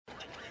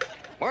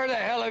Where the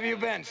hell have you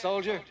been,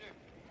 soldier?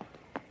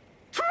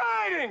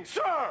 Training,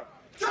 sir!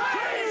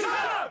 Training,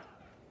 sir!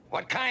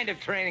 What kind of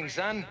training,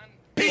 son?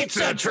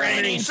 Pizza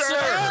training,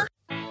 sir!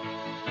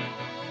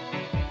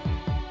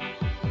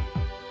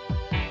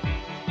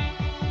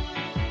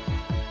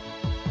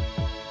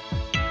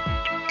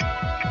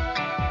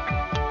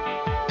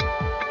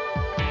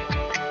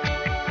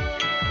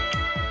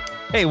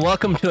 Hey,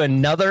 welcome to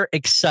another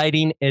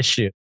exciting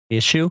issue.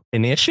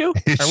 An issue?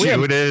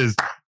 It is.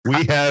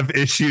 We have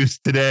issues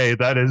today.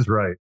 That is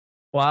right.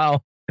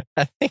 Wow.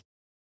 I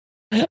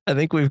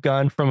think we've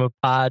gone from a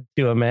pod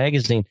to a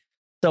magazine.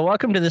 So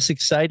welcome to this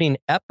exciting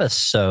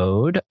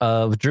episode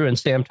of Drew and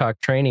Sam Talk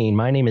Training.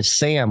 My name is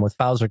Sam with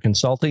Fowler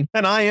Consulting.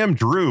 And I am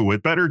Drew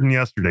with Better Than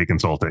Yesterday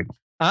Consulting.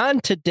 On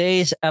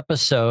today's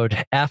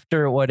episode,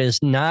 after what is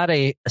not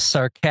a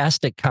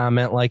sarcastic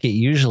comment like it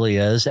usually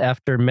is,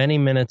 after many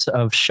minutes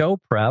of show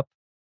prep,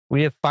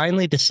 we have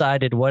finally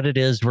decided what it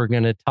is we're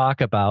going to talk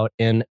about.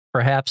 And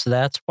perhaps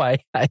that's why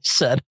I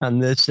said on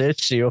this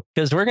issue,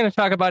 because we're going to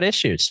talk about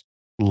issues.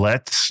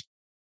 Let's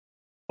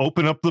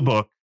open up the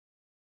book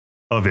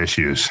of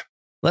issues.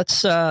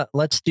 Let's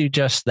do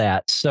just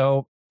that.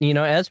 So,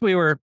 as we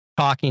were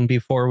talking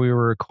before we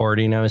were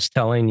recording, I was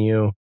telling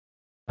you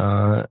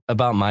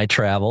about my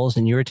travels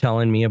and you were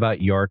telling me about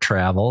your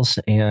travels.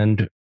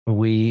 And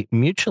we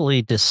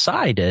mutually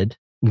decided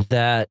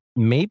that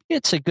maybe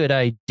it's a good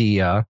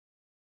idea.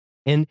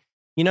 And,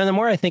 the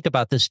more I think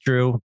about this,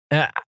 Drew,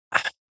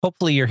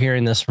 hopefully you're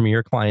hearing this from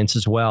your clients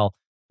as well,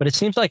 but it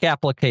seems like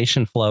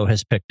application flow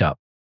has picked up.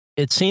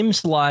 It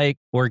seems like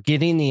we're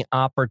getting the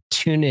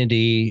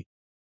opportunity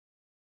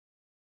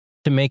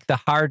to make the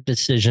hard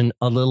decision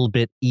a little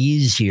bit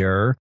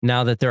easier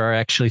now that there are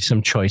actually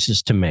some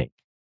choices to make.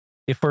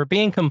 If we're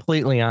being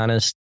completely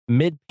honest,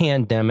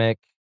 mid-pandemic,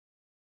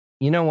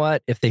 you know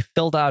what? If they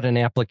filled out an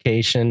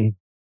application,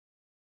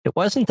 it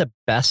wasn't the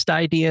best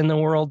idea in the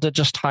world to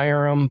just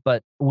hire them,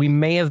 but we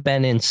may have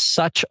been in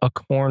such a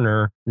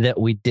corner that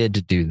we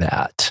did do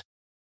that.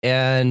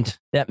 And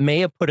that may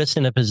have put us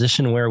in a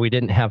position where we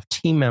didn't have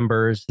team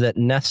members that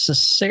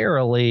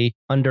necessarily,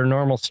 under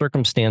normal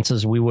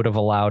circumstances, we would have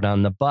allowed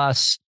on the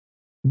bus,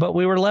 but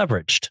we were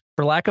leveraged.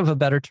 For lack of a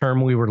better term,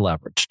 we were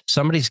leveraged.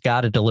 Somebody's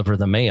got to deliver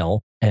the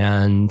mail.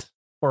 And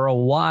for a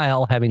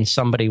while, having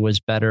somebody was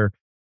better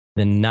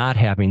than not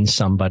having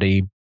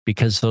somebody,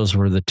 because those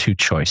were the two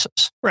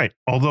choices. Right.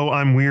 Although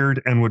I'm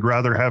weird and would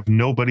rather have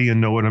nobody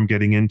and know what I'm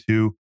getting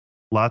into,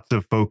 lots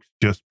of folks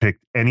just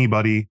picked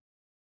anybody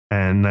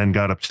and then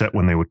got upset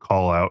when they would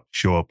call out,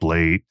 show up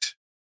late,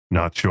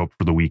 not show up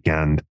for the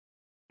weekend.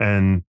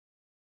 And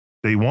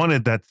they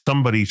wanted that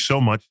somebody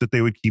so much that they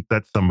would keep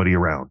that somebody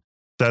around.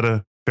 Is that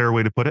a fair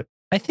way to put it?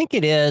 I think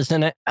it is.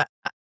 And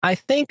I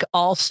think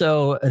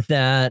also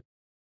that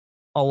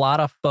a lot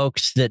of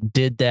folks that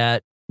did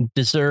that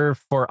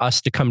deserve for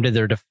us to come to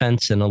their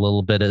defense in a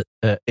little bit,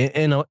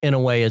 in a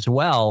way as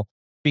well,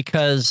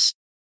 because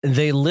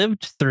they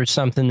lived through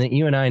something that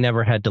you and I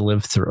never had to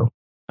live through.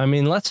 I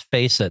mean, let's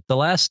face it, the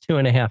last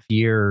 2.5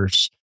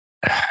 years,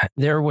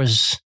 there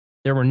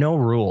were no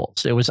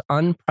rules. It was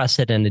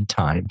unprecedented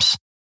times.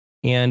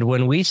 And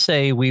when we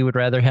say we would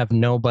rather have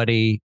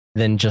nobody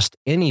than just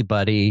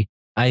anybody,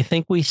 I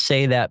think we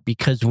say that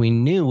because we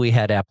knew we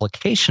had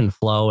application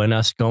flow, and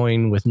us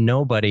going with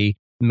nobody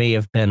may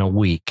have been a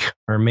week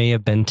or may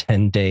have been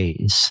 10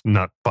 days.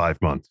 Not 5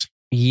 months.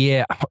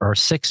 Yeah, or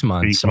 6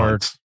 months, 8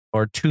 months.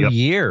 or 2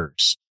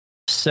 years.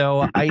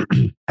 So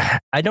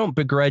I don't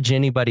begrudge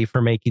anybody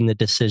for making the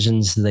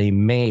decisions they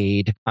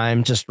made.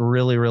 I'm just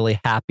really, really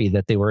happy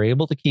that they were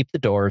able to keep the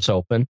doors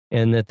open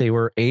and that they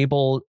were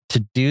able to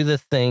do the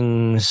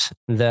things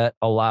that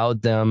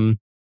allowed them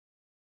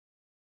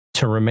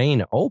to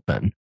remain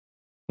open.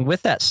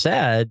 With that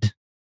said,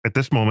 at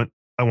this moment,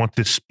 I want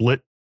to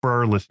split for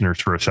our listeners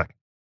for a second.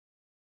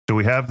 So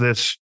we have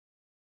this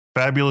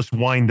fabulous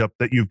windup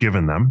that you've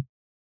given them.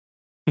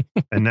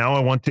 And now I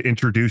want to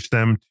introduce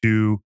them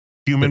to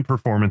human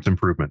performance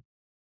improvement.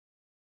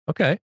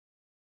 Okay.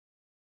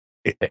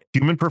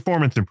 Human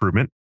performance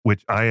improvement,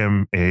 which I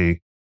am a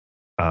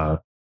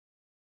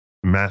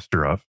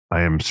master of.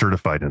 I am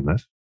certified in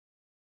this.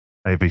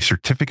 I have a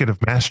certificate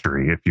of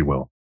mastery, if you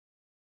will.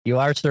 You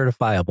are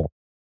certifiable.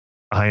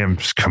 I am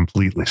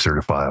completely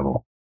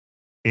certifiable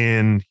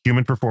in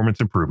human performance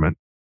improvement.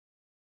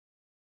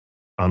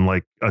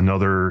 Unlike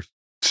another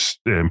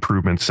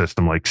improvement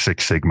system like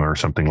Six Sigma or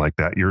something like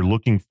that, you're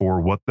looking for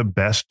what the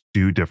best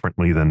do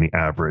differently than the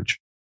average.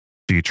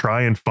 So you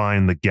try and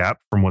find the gap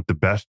from what the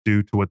best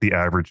do to what the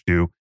average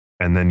do,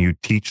 and then you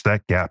teach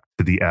that gap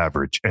to the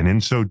average. And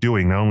in so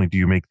doing, not only do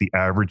you make the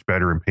average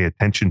better and pay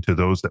attention to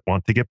those that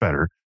want to get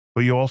better,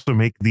 but you also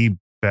make the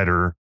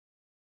better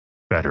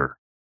better.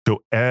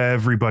 So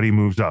everybody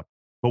moves up.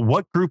 But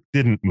what group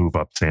didn't move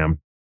up,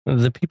 Sam?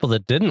 The people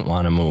that didn't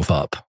want to move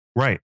up.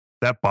 Right.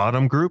 That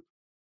bottom group,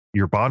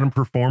 your bottom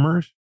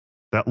performers,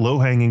 that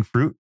low-hanging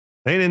fruit,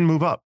 they didn't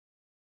move up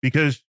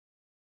because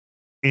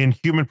in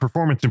human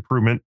performance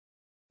improvement,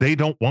 they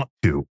don't want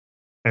to.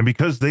 And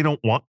because they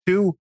don't want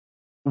to,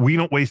 we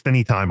don't waste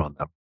any time on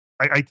them.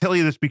 I tell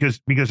you this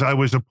because I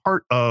was a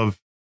part of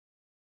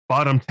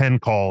bottom 10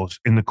 calls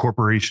in the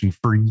corporation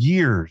for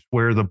years,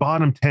 where the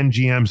bottom 10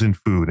 GMs in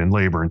food and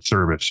labor and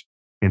service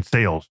and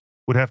sales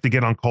would have to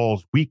get on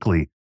calls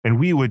weekly, and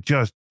we would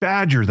just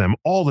badger them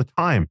all the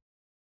time.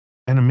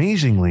 And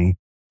amazingly,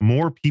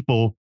 more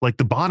people, like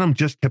the bottom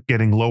just kept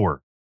getting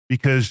lower,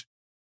 because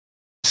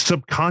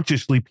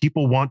subconsciously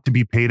people want to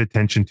be paid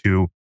attention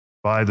to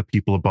by the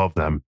people above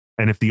them.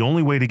 And if the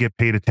only way to get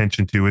paid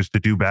attention to is to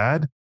do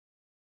bad,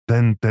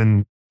 then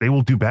they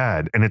will do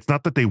bad. And it's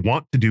not that they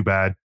want to do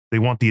bad. They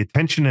want the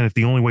attention. And if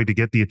the only way to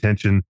get the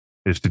attention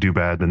is to do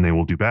bad, then they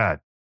will do bad.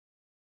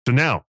 So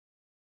now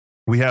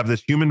we have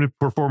this human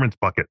performance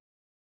bucket.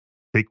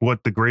 Take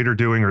what the great are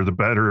doing or the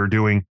better are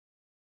doing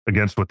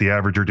against what the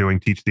average are doing,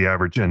 teach the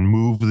average, and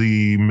move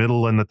the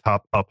middle and the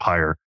top up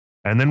higher.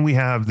 And then we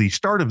have the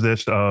start of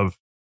this of,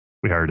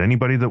 we hired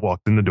anybody that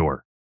walked in the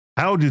door.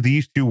 How do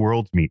these two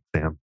worlds meet,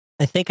 Sam?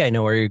 I think I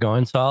know where you're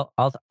going, so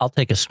I'll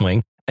take a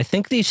swing. I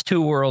think these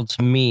two worlds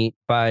meet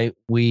by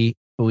we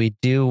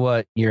do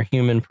what your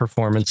human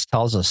performance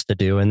tells us to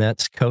do, and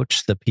that's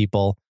coach the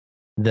people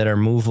that are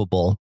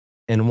movable.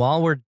 And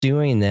while we're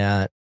doing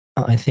that,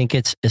 I think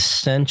it's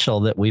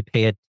essential that we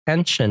pay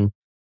attention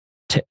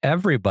to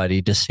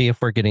everybody to see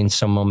if we're getting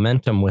some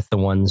momentum with the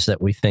ones that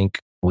we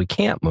think we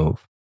can't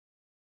move.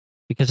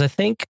 Because I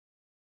think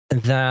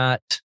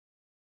that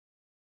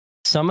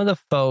some of the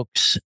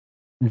folks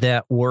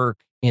that work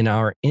in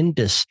our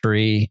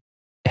industry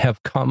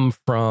have come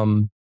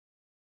from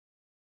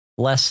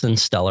less than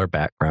stellar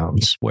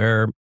backgrounds,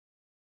 where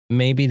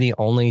maybe the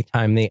only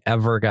time they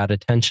ever got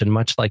attention,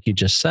 much like you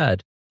just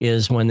said,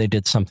 is when they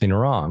did something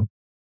wrong.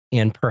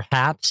 And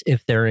perhaps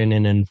if they're in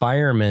an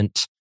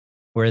environment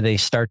where they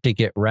start to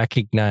get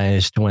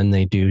recognized when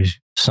they do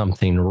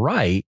something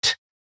right,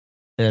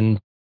 then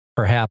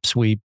perhaps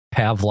we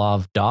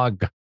Pavlov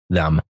dog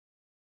them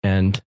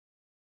and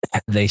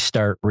they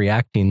start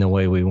reacting the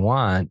way we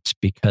want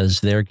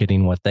because they're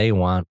getting what they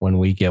want when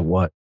we get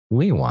what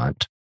we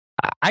want.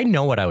 I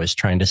know what I was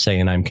trying to say,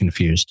 and I'm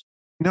confused.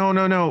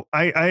 No.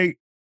 I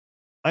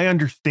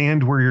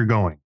understand where you're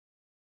going.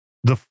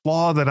 The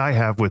flaw that I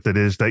have with it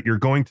is that you're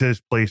going to this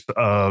place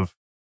of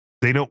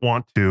they don't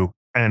want to,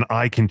 and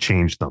I can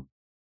change them.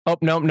 Oh,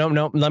 no.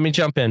 Let me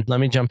jump in.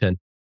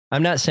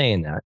 I'm not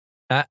saying that.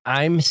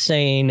 I'm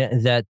saying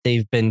that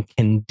they've been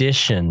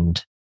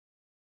conditioned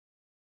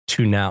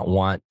to not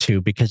want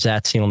to, because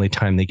that's the only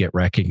time they get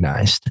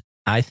recognized.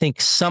 I think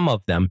some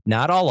of them,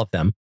 not all of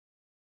them,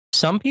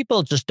 some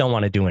people just don't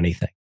want to do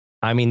anything.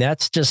 I mean,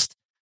 that's just,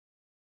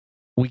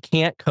 we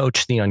can't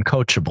coach the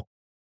uncoachable.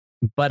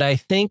 But I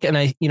think, and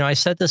I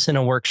said this in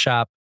a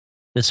workshop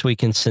this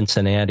week in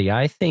Cincinnati,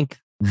 I think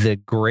the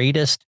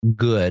greatest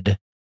good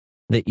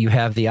that you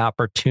have the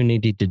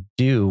opportunity to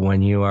do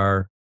when you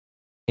are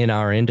in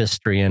our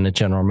industry and a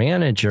general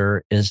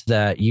manager is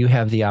that you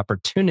have the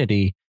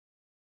opportunity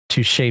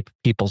to shape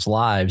people's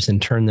lives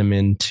and turn them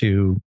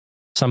into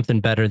something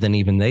better than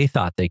even they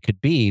thought they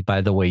could be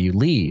by the way you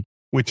lead.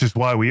 Which is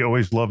why we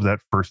always love that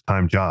first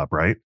time job,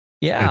 right?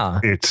 Yeah.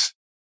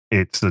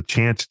 It's the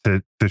chance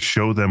to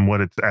show them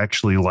what it's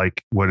actually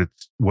like, what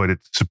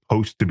it's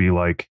supposed to be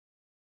like,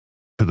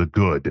 to the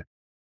good.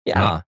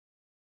 Yeah.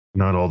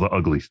 Not all the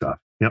ugly stuff.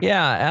 Yep.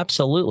 Yeah,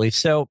 absolutely.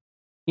 So,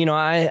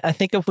 I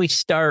think if we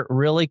start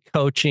really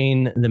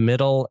coaching the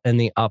middle and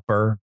the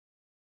upper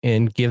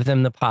and give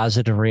them the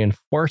positive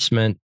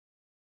reinforcement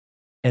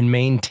and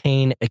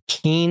maintain a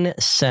keen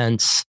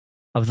sense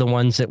of the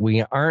ones that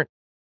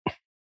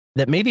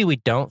that maybe we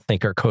don't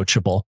think are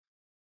coachable.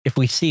 If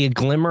we see a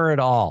glimmer at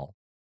all,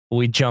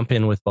 we jump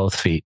in with both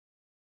feet.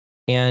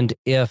 And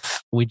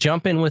if we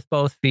jump in with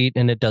both feet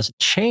and it doesn't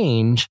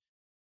change,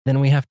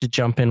 then we have to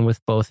jump in with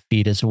both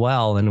feet as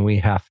well. And we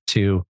have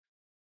to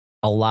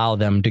allow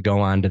them to go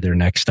on to their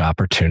next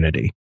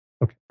opportunity.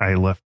 Okay. I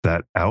left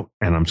that out,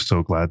 and I'm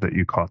so glad that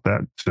you caught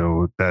that.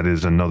 So that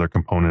is another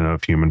component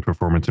of human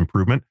performance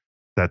improvement,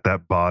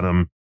 that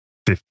bottom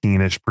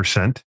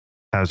 15-ish%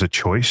 has a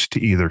choice to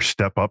either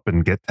step up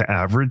and get to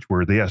average,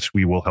 where yes,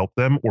 we will help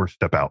them, or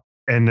step out.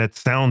 And that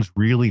sounds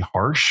really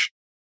harsh,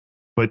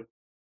 but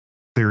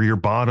they're your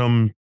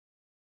bottom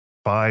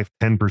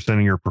 5-10%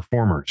 of your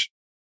performers.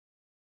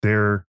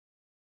 They're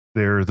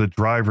the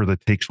driver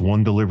that takes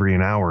one delivery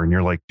an hour, and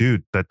you're like,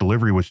 dude, that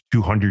delivery was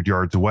 200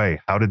 yards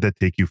away. How did that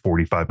take you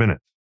 45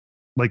 minutes?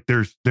 Like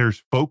there's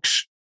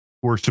folks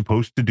who are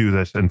supposed to do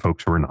this and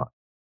folks who are not.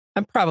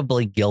 I'm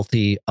probably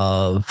guilty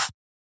of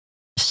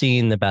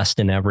seeing the best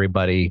in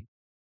everybody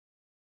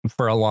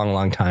for a long,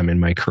 long time in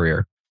my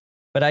career.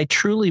 But I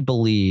truly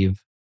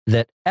believe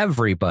that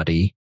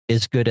everybody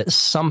is good at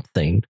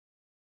something.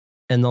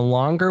 And the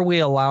longer we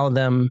allow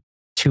them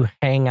to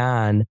hang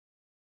on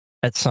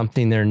at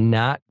something they're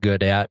not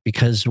good at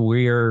because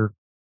we're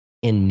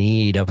in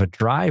need of a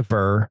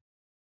driver,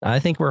 I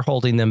think we're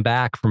holding them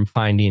back from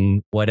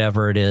finding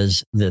whatever it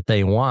is that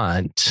they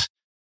want.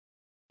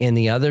 And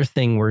the other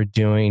thing we're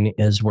doing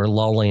is we're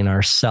lulling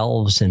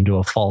ourselves into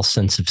a false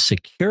sense of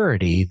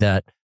security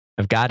that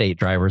I've got 8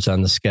 drivers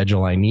on the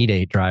schedule. I need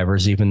 8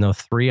 drivers, even though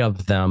 3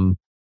 of them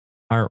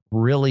aren't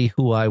really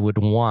who I would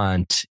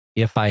want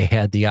if I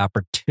had the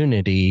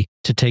opportunity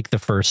to take the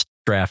first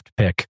draft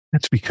pick.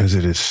 That's because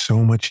it is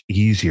so much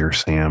easier,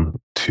 Sam,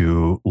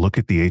 to look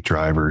at the 8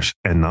 drivers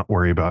and not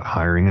worry about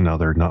hiring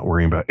another, not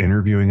worrying about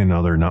interviewing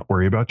another, not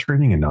worry about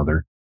training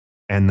another,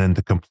 and then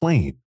to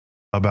complain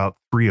about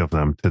 3 of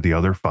them to the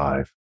other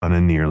 5 on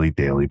a nearly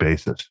daily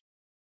basis.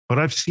 But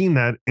I've seen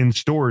that in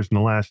stores in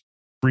the last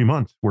 3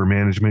 months where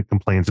management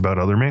complains about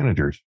other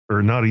managers,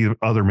 or not even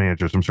other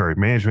managers. I'm sorry.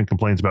 Management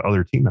complains about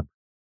other team members.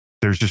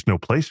 There's just no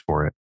place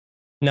for it.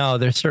 No,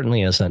 there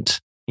certainly isn't.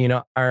 You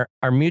know, our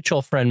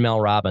mutual friend, Mel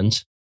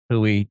Robbins,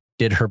 who we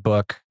did her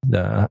book,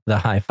 the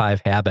High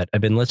Five Habit. I've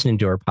been listening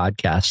to her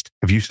podcast.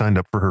 Have you signed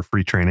up for her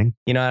free training?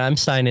 You know, I'm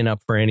signing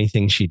up for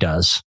anything she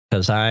does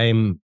because I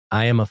am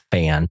a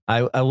fan.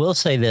 I will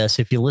say this: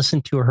 if you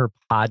listen to her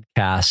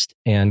podcast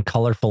and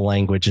colorful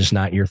language is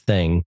not your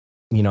thing,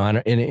 you know,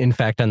 in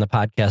fact, on the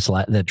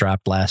podcast that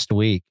dropped last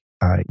week,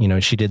 you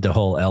know, she did the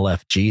whole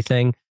LFG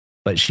thing,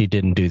 but she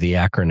didn't do the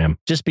acronym.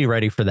 Just be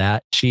ready for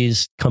that.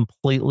 She's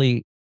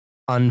completely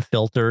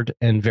unfiltered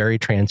and very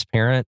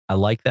transparent. I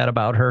like that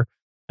about her.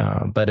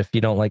 But if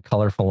you don't like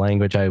colorful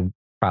language, I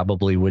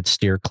probably would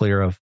steer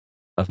clear of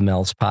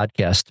Mel's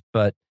podcast.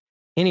 But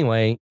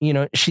anyway, you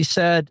know, she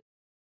said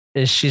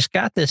is she's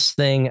got this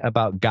thing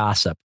about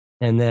gossip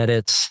and that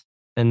it's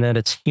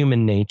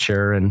human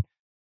nature and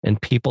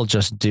people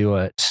just do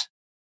it.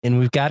 And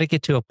we've got to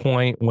get to a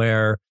point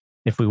where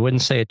if we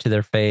wouldn't say it to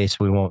their face,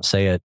 we won't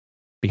say it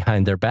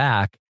behind their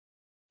back.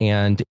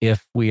 And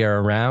if we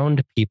are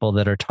around people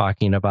that are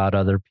talking about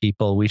other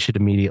people, we should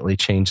immediately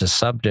change the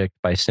subject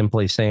by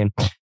simply saying,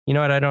 you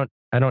know what, I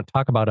don't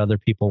talk about other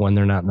people when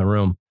they're not in the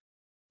room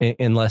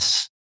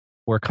unless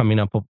we're coming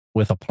up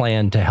with a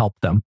plan to help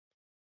them.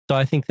 So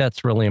I think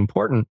that's really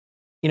important.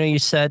 You know, you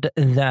said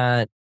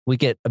that we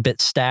get a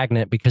bit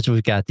stagnant because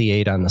we've got the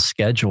 8 on the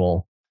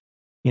schedule.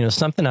 You know,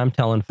 something I'm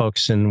telling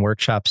folks in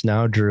workshops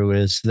now, Drew,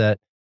 is that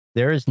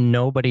there is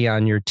nobody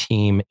on your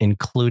team,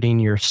 including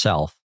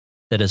yourself,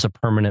 that is a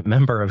permanent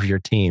member of your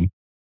team.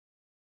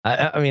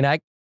 I mean,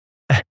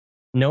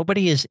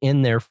 nobody is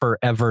in their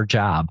forever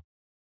job,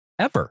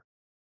 ever.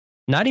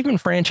 Not even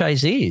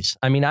franchisees.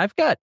 I mean, I've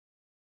got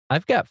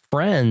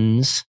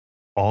friends.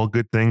 All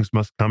good things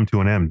must come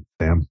to an end,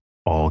 Sam.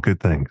 All good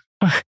things.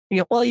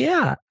 Yeah, well,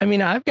 yeah. I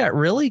mean, I've got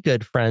really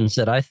good friends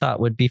that I thought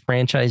would be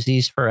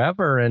franchisees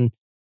forever. And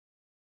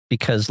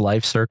because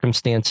life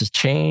circumstances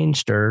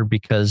changed or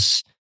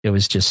because it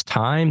was just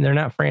time, they're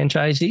not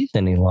franchisees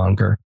any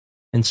longer.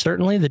 And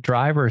certainly the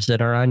drivers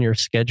that are on your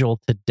schedule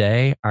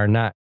today are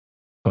not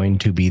going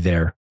to be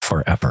there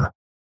forever.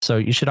 So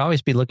you should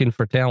always be looking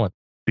for talent.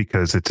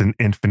 Because it's an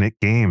infinite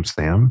game,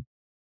 Sam.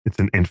 It's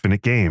an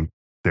infinite game.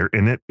 They're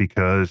in it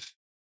because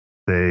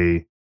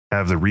they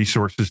have the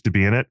resources to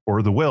be in it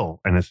or the will.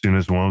 And as soon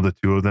as one of the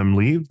 2 of them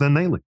leave, then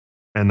they leave.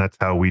 And that's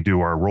how we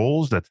do our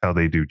roles. That's how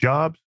they do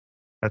jobs.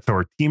 That's how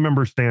our team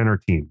members stay on our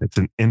team. It's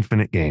an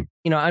infinite game.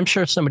 You know, I'm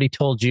sure somebody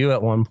told you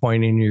at one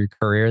point in your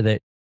career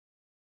that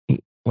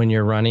when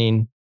you're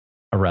running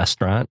a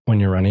restaurant,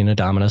 when you're running a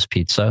Domino's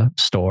Pizza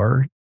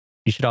store,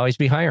 you should always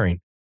be hiring.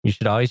 You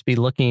should always be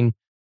looking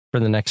for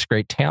the next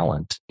great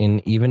talent.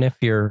 And even if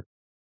your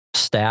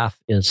staff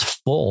is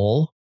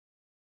full,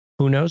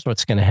 who knows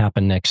what's going to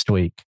happen next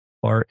week?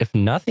 Or if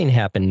nothing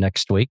happened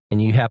next week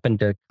and you happen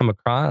to come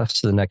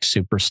across the next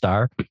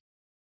superstar,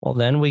 well,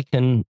 then we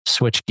can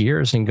switch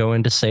gears and go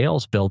into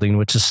sales building,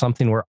 which is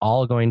something we're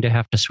all going to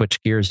have to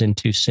switch gears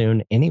into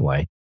soon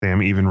anyway.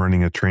 Sam, even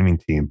running a training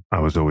team, I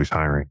was always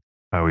hiring.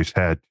 I always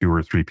had 2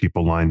 or 3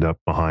 people lined up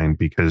behind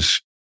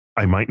because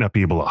I might not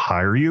be able to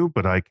hire you,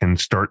 but I can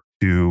start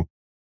to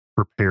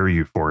prepare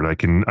you for it.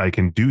 I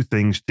can do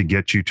things to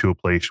get you to a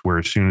place where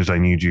as soon as I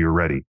need you, you're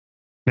ready.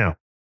 Now,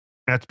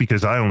 that's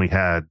because I only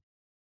had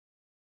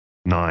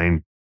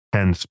 9,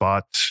 10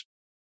 spots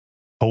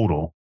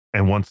total.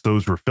 And once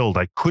those were filled,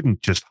 I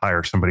couldn't just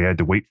hire somebody. I had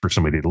to wait for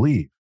somebody to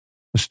leave.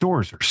 The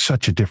stores are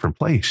such a different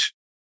place.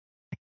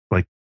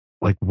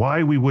 Like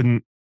why we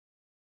wouldn't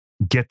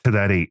get to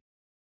that 8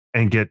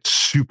 and get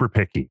super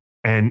picky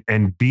and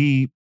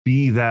be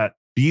that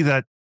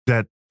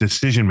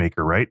decision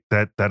maker, right?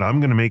 That I'm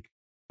going to make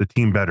the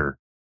team better.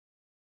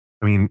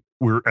 I mean,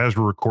 as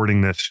we're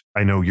recording this,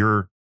 I know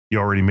you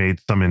already made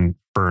some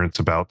inference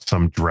about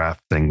some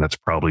draft thing that's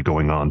probably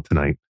going on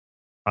tonight.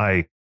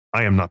 I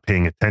am not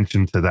paying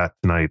attention to that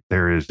tonight.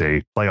 There is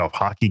a playoff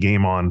hockey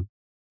game on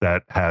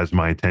that has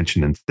my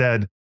attention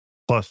instead.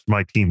 Plus,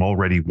 my team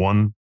already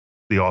won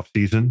the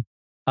offseason.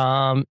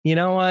 You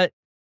know what?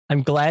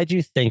 I'm glad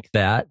you think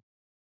that.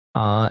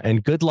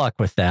 And good luck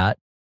with that.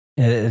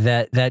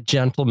 That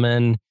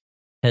gentleman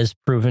has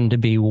proven to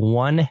be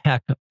one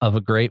heck of a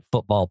great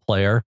football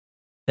player.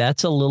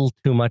 That's a little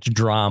too much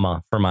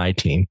drama for my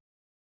team.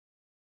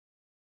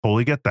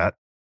 Totally get that.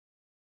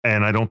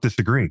 And I don't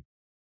disagree.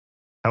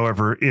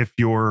 However,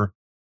 for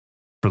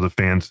the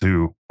fans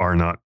who are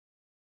not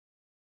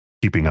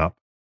keeping up,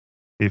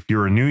 if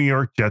you're a New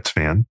York Jets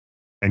fan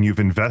and you've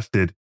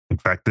invested In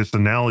fact, this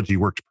analogy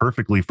works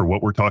perfectly for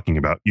what we're talking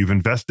about. You've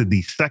invested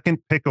the second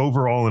pick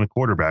overall in a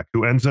quarterback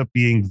who ends up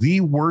being the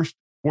worst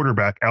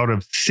quarterback out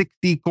of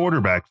 60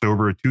 quarterbacks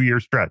over a 2-year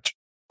stretch.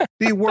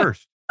 The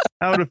worst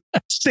out of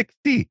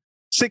 60.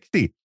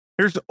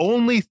 There's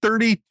only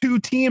 32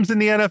 teams in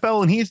the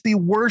NFL, and he's the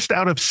worst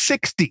out of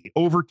 60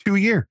 over 2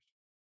 years.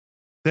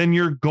 Then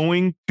you're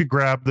going to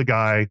grab the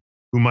guy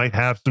who might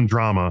have some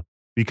drama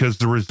because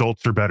the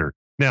results are better.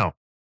 Now,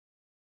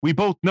 we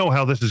both know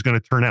how this is going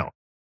to turn out.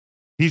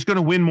 He's going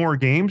to win more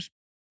games,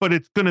 but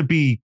it's going to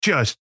be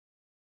just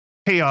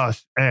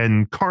chaos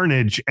and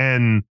carnage.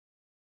 And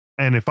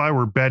if I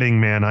were betting,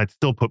 man, I'd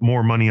still put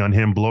more money on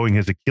him blowing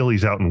his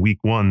Achilles out in week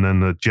 1 than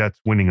the Jets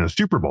winning a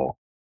Super Bowl.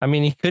 I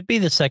mean, he could be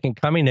the second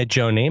coming of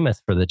Joe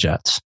Namath for the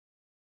Jets.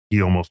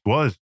 He almost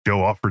was.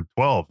 Joe offered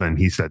 12 and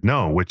he said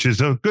no, which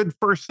is a good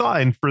first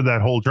sign for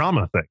that whole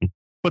drama thing.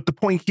 But the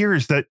point here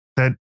is that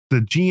the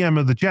GM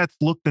of the Jets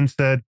looked and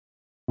said,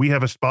 we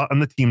have a spot on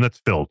the team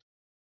that's filled.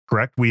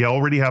 Correct? We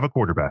already have a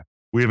quarterback.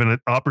 We have an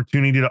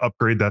opportunity to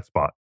upgrade that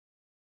spot.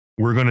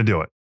 We're going to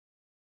do it.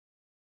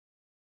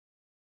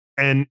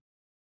 And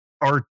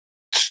our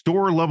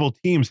store level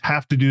teams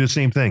have to do the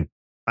same thing.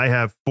 I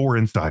have 4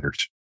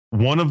 insiders.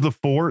 One of the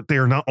 4, they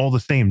are not all the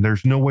same.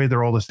 There's no way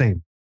they're all the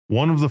same.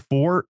 One of the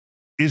 4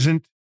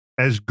 isn't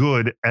as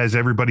good as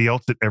everybody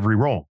else at every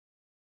role.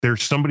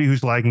 There's somebody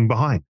who's lagging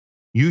behind.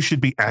 You should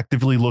be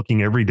actively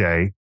looking every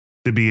day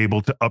to be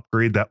able to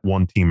upgrade that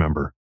one team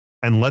member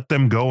and let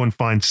them go and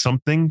find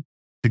something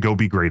to go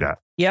be great at.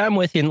 Yeah, I'm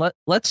with you.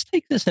 Let's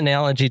take this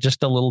analogy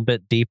just a little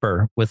bit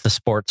deeper with the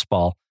sports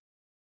ball.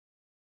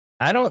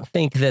 I don't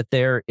think that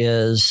there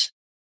is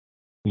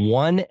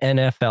one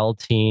NFL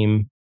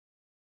team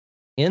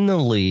in the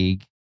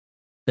league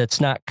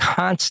that's not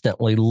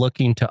constantly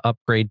looking to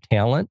upgrade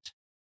talent,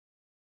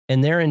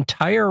 and their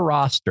entire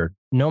roster,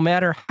 no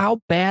matter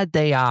how bad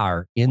they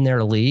are in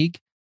their league,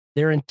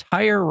 their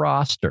entire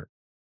roster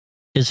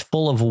is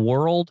full of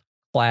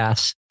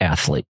world-class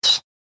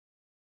athletes.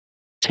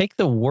 Take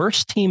the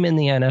worst team in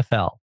the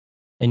NFL,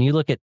 and you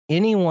look at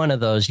any one of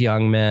those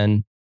young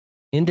men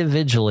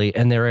individually,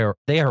 and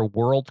they are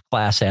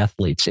world-class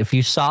athletes. If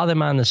you saw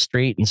them on the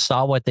street and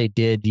saw what they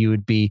did, you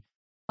would be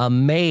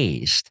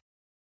amazed.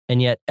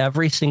 And yet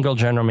every single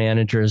general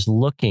manager is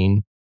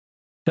looking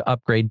to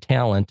upgrade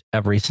talent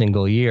every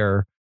single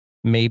year.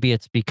 Maybe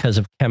it's because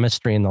of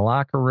chemistry in the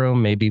locker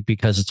room, maybe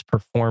because it's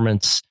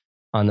performance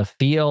on the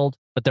field,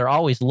 but they're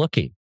always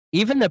looking.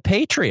 Even the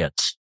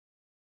Patriots.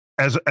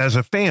 As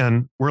a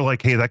fan, we're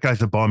like, hey, that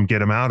guy's a bum.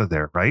 Get him out of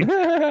there, right?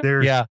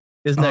 Yeah.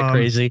 Isn't that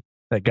crazy?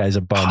 That guy's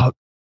a bum.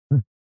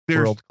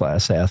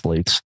 World-class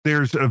athletes.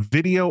 There's a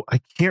video.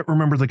 I can't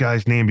remember the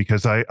guy's name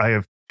because I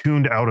have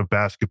tuned out of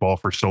basketball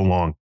for so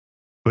long.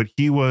 But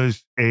he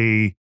was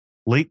a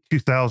late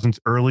 2000s,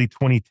 early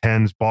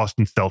 2010s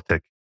Boston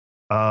Celtic.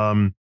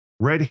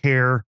 Red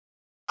hair,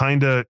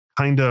 kind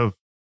of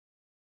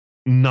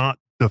not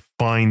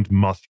defined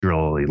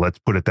muscularly. Let's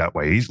put it that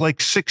way. He's like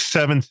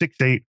 6'7",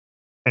 6'8",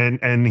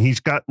 and he's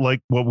got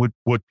like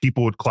what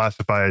people would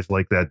classify as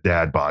like that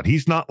dad bod.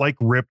 He's not like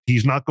ripped.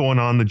 He's not going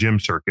on the gym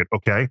circuit.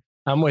 Okay,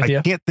 I'm with you.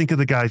 I can't think of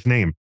the guy's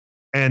name.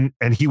 And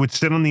he would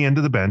sit on the end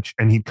of the bench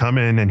and he'd come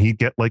in and he'd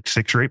get like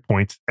 6 or 8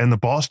 points. And the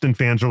Boston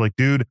fans are like,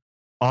 dude,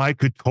 I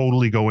could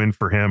totally go in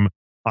for him.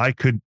 I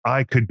could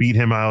beat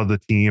him out of the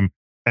team.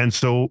 And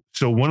so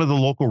one of the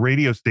local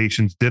radio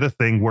stations did a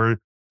thing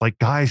where like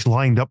guys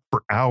lined up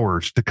for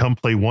hours to come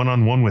play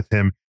one-on-one with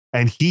him.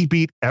 And he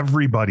beat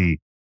everybody.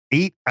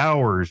 8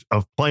 hours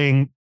of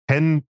playing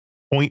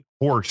 10-point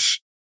horse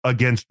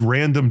against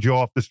random Joe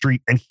off the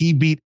street. And he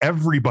beat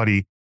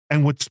everybody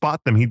and would spot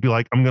them. He'd be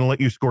like, I'm going to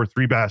let you score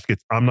 3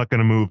 baskets. I'm not going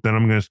to move. Then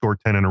I'm going to score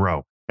 10 in a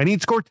row. And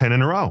he'd score 10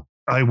 in a row.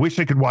 I wish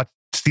I could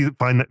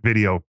find that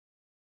video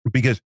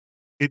because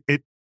it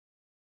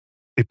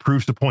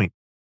proves the point.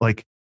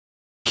 Like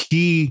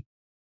he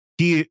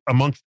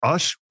amongst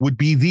us would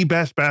be the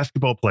best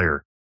basketball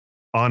player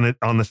on the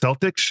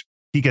Celtics.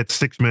 He gets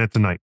 6 minutes a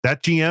night.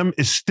 That GM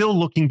is still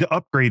looking to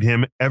upgrade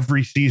him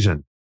every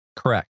season.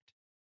 Correct.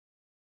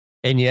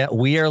 And yet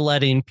we are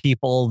letting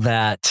people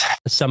that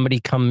somebody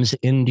comes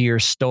into your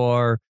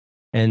store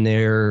and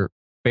they're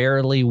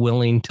barely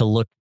willing to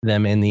look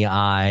them in the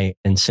eye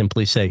and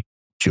simply say,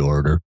 "Did you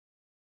order?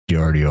 Did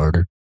you already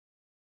order?"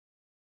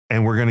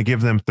 And we're going to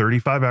give them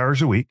 35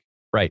 hours a week.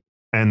 Right.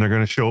 And they're going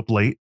to show up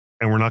late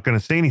and we're not going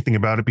to say anything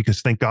about it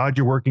because thank God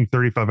you're working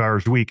 35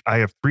 hours a week. I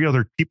have 3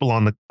 other people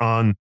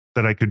on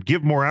that I could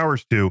give more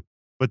hours to,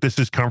 but this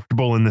is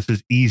comfortable and this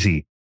is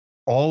easy.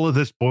 All of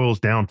this boils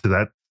down to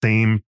that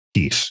same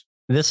piece.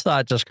 This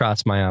thought just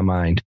crossed my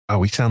mind. Oh,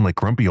 we sound like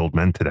grumpy old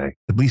men today.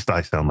 At least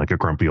I sound like a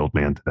grumpy old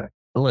man today.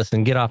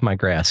 Listen, get off my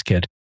grass,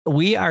 kid.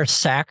 We are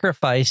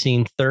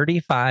sacrificing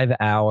 35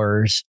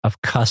 hours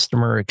of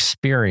customer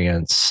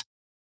experience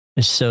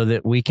so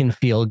that we can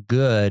feel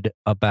good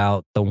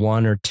about the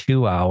 1 or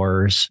 2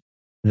 hours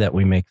that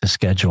we make the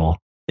schedule.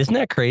 Isn't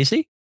that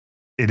crazy?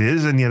 It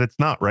is, and yet it's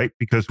not, right?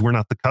 Because we're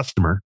not the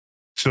customer.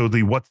 So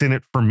the what's in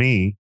it for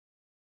me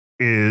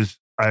is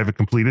I have a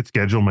completed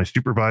schedule. My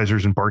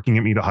supervisors and barking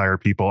at me to hire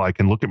people. I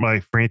can look at my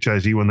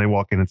franchisee when they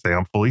walk in and say,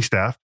 I'm fully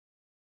staffed.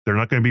 They're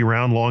not going to be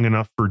around long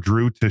enough for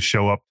Drew to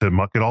show up to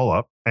muck it all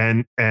up.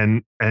 And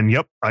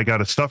yep, I got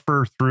to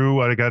suffer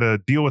through. I got to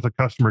deal with a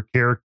customer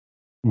care,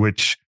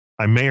 which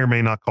I may or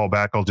may not call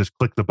back. I'll just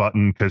click the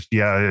button because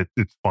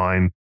it's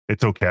fine.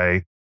 It's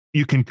okay.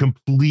 You can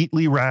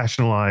completely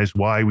rationalize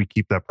why we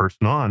keep that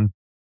person on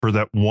for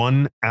that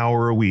 1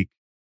 hour a week.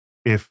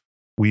 If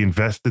we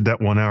invested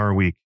that 1 hour a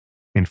week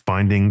in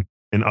finding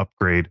an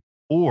upgrade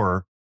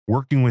or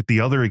working with the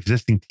other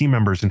existing team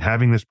members and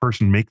having this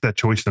person make that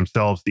choice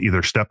themselves to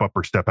either step up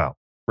or step out.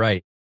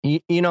 Right.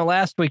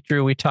 Last week,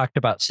 Drew, we talked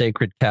about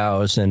sacred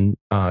cows and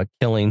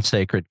killing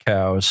sacred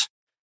cows.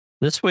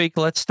 This week,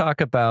 let's talk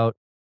about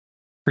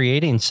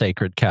creating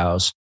sacred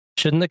cows.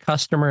 Shouldn't the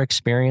customer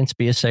experience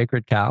be a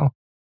sacred cow?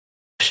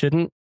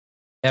 Shouldn't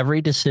every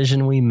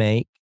decision we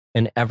make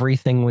and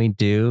everything we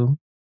do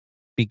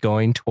be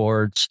going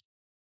towards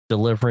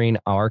delivering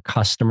our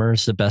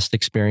customers the best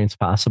experience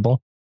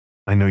possible?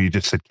 I know you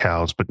just said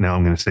cows, but now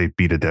I'm going to say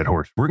beat a dead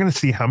horse. We're going to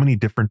see how many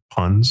different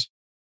puns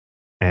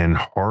and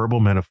horrible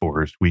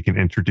metaphors we can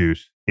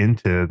introduce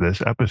into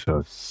this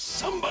episode.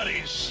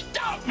 Somebody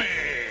stop me!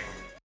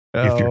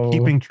 If you're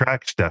keeping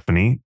track,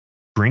 Stephanie,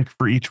 drink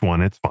for each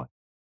one. It's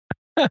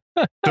fine.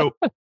 So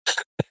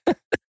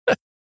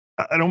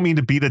I don't mean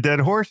to beat a dead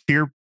horse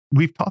here.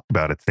 We've talked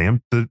about it,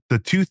 Sam. The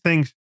two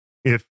things,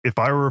 if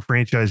I were a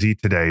franchisee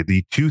today,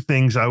 the two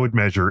things I would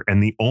measure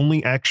and the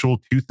only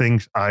actual two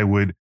things I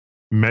would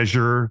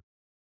measure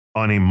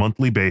on a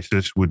monthly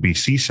basis would be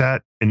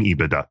CSAT and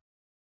EBITDA.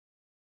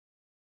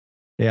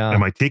 Yeah.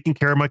 Am I taking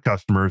care of my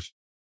customers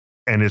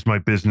and is my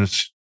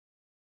business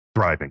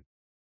thriving?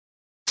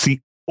 It's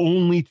the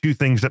only two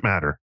things that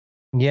matter.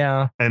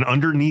 Yeah. And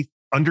underneath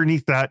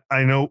that,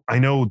 I know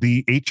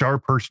the HR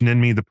person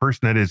in me, the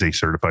person that is a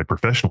certified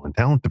professional in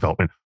talent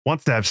development,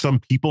 wants to have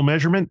some people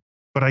measurement,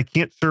 but I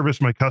can't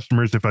service my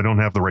customers if I don't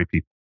have the right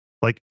people.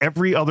 Like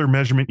every other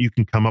measurement you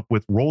can come up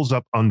with rolls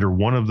up under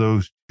one of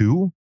those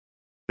two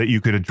that you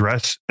could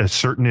address a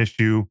certain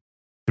issue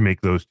to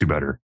make those two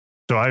better.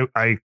 So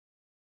I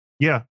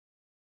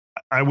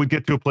would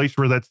get to a place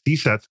where that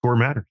CSAT score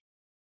matters.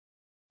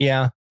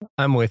 Yeah,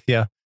 I'm with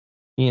you.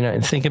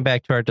 Thinking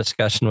back to our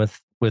discussion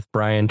with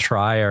Brian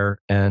Trier,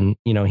 and,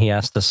 he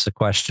asked us the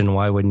question,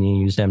 why wouldn't you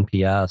use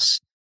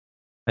NPS?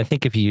 I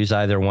think if you use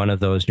either one of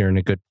those, you're in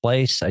a good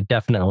place. I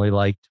definitely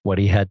liked what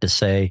he had to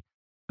say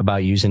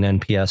about using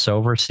NPS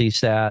over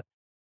CSAT.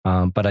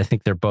 But I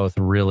think they're both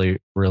really,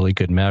 really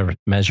good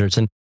measures.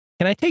 And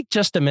can I take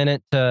just a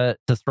minute to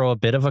throw a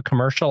bit of a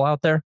commercial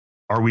out there?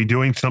 Are we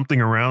doing something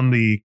around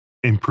the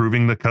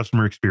improving the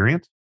customer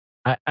experience?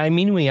 I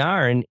mean, we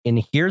are. And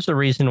here's a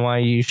reason why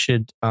you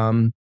should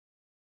go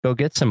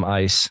get some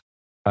ice,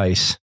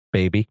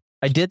 baby.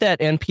 I did that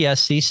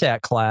NPS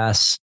CSAT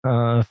class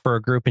for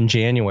a group in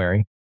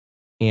January.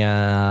 And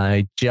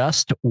I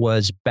just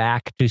was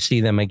back to see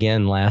them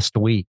again last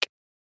week.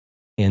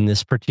 And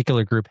this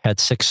particular group had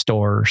 6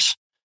 stores.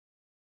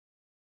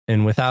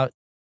 And without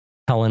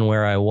telling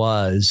where I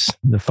was,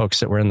 the folks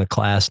that were in the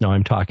class know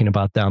I'm talking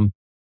about them.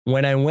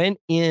 When I went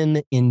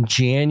in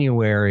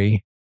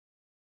January,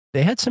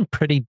 they had some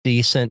pretty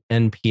decent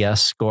NPS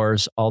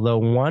scores, although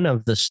one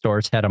of the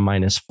stores had a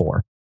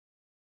 -4.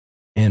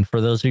 And for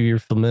those of you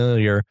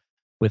familiar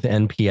with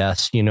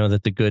NPS, you know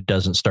that the good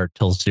doesn't start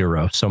till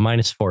 0. So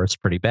 -4 is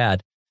pretty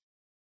bad.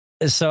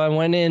 So I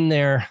went in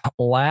there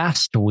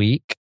last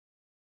week,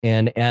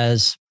 and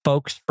as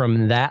folks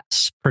from that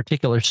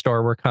particular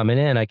store were coming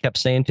in, I kept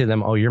saying to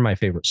them, "Oh, you're my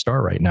favorite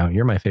store right now.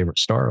 You're my favorite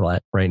store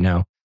right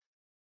now."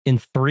 In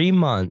 3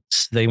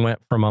 months, they went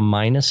from a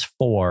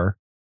 -4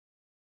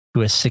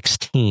 to a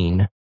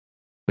 16,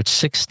 which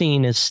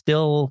 16 is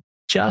still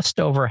just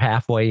over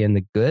halfway in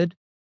the good,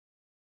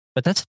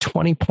 but that's a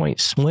 20-point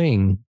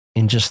swing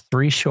in just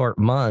 3 short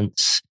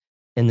months.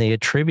 And they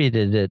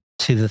attributed it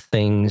to the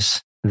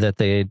things that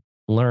they had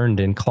learned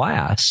in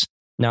class.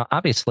 Now,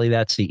 obviously,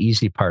 that's the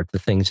easy part, the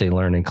things they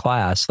learn in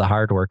class. The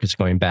hard work is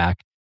going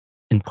back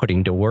and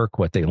putting to work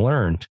what they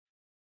learned.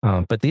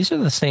 But these are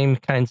the same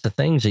kinds of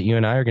things that you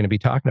and I are going to be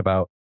talking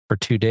about for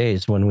 2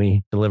 days when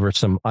we deliver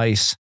some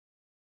ice,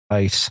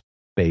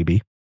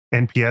 baby.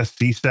 NPS,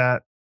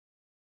 CSAT.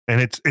 And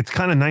it's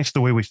kind of nice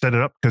the way we set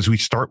it up because we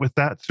start with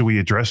that. So we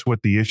address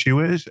what the issue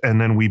is, and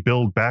then we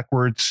build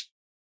backwards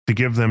to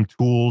give them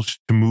tools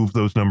to move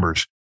those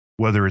numbers,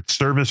 whether it's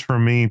service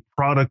from me,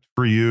 product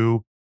for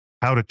you,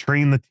 how to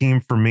train the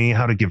team for me,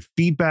 how to give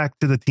feedback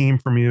to the team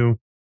from you,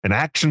 an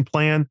action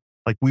plan.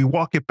 Like we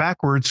walk it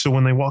backwards. So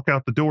when they walk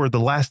out the door, the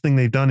last thing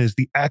they've done is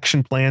the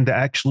action plan to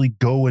actually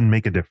go and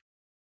make a difference.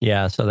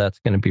 Yeah. So that's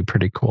going to be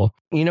pretty cool.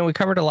 We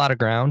covered a lot of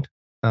ground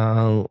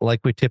like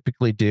we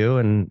typically do.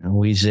 And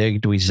we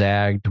zigged, we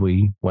zagged,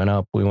 we went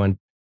up, we went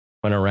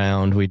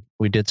around,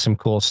 we did some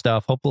cool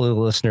stuff. Hopefully the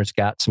listeners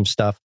got some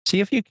stuff.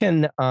 See if you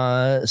can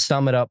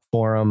sum it up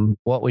for them,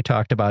 what we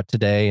talked about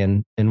today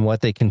and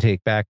what they can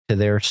take back to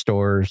their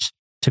stores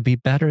to be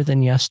better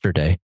than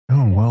yesterday.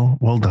 Oh,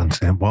 well done,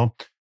 Sam. Well,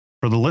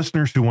 For the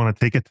listeners who want to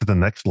take it to the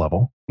next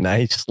level,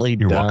 Nicely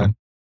you're done. welcome.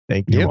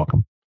 Thank You're you.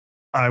 welcome.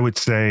 I would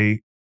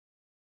say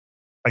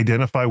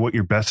identify what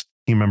your best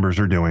team members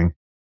are doing,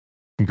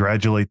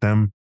 congratulate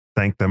them,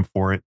 thank them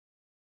for it,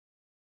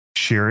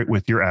 share it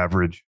with your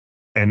average,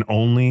 and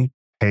only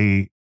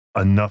pay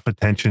enough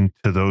attention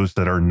to those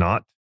that are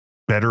not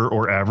better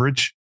or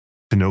average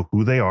to know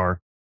who they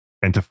are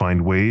and to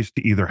find ways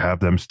to either have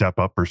them step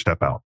up or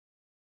step out.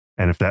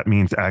 And if that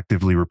means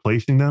actively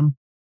replacing them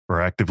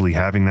or actively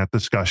having that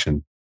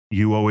discussion,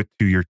 you owe it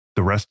to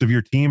the rest of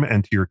your team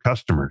and to your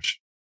customers.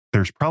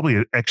 There's probably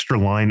an extra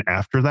line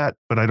after that,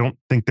 but I don't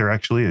think there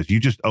actually is. You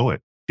just owe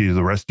it to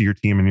the rest of your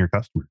team and your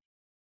customers.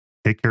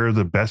 Take care of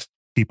the best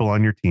people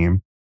on your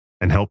team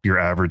and help your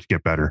average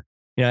get better.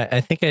 Yeah,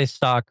 I think I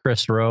saw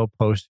Chris Rowe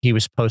post. He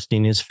was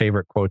posting his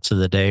favorite quotes of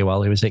the day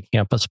while he was at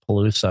Campus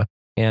Palooza.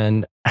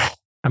 And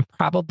I'm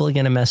probably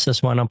going to mess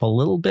this one up a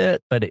little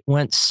bit, but it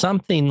went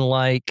something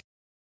like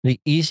the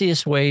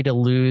easiest way to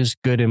lose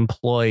good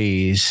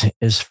employees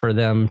is for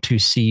them to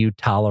see you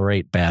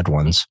tolerate bad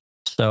ones.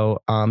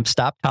 So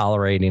stop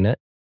tolerating it.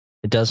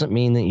 It doesn't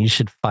mean that you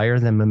should fire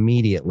them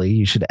immediately.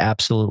 You should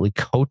absolutely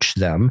coach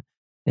them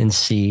and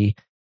see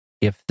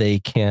if they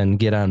can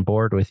get on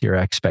board with your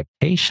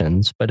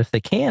expectations. But if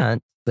they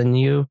can't, then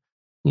you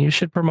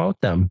should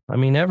promote them. I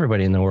mean,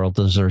 everybody in the world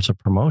deserves a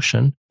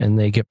promotion, and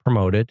they get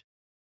promoted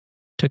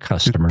to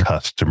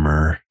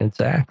customer.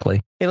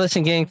 Exactly. Hey,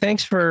 listen, gang,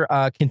 thanks for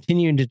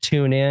continuing to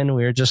tune in.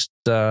 We're just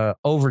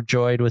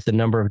overjoyed with the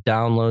number of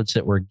downloads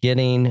that we're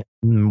getting.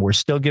 We're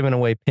still giving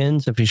away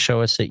pins if you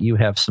show us that you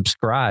have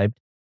subscribed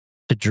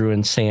to Drew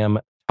and Sam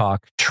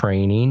Talk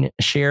Training.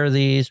 Share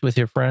these with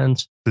your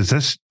friends. Does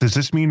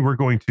this mean we're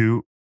going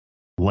to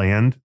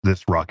land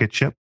this rocket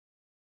ship?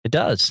 It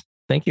does.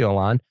 Thank you,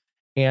 Alon.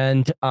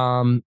 And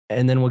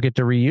then we'll get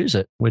to reuse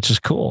it, which is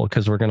cool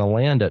because we're going to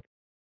land it.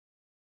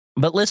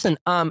 But listen,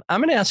 I'm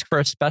going to ask for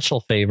a special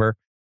favor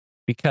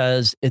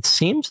because it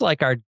seems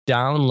like our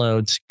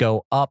downloads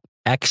go up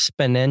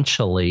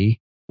exponentially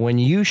when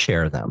you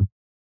share them.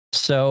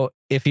 So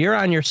if you're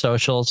on your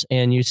socials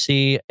and you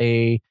see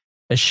a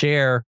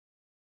share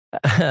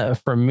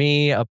from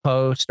me, a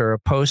post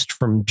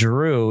from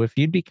Drew, if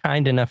you'd be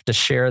kind enough to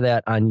share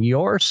that on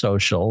your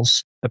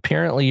socials,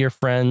 apparently your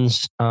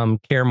friends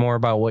care more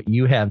about what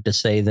you have to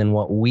say than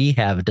what we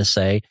have to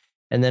say.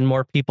 And then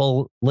more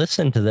people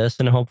listen to this,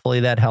 and hopefully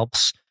that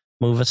helps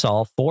move us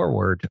all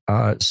forward.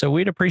 So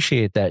we'd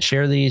appreciate that.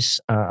 Share these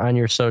on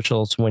your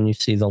socials when you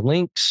see the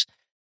links.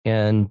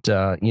 And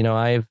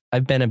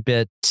I've been a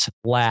bit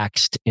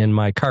laxed in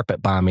my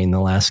carpet bombing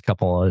the last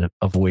couple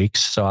of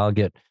weeks, so I'll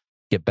get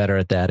better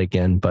at that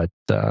again. But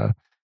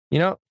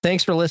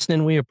thanks for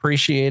listening. We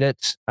appreciate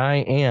it. I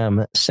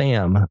am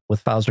Sam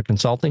with Fauser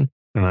Consulting,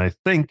 and I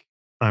think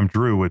I'm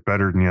Drew with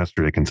Better Than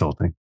Yesterday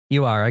Consulting.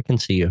 You are. I can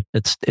see you.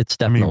 It's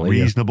definitely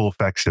reasonable you.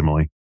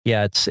 Facsimile.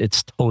 Yeah,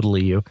 it's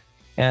totally you.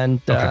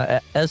 And okay.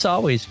 As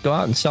always, go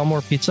out and sell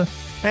more pizza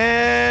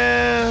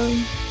and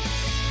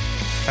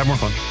have more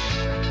fun.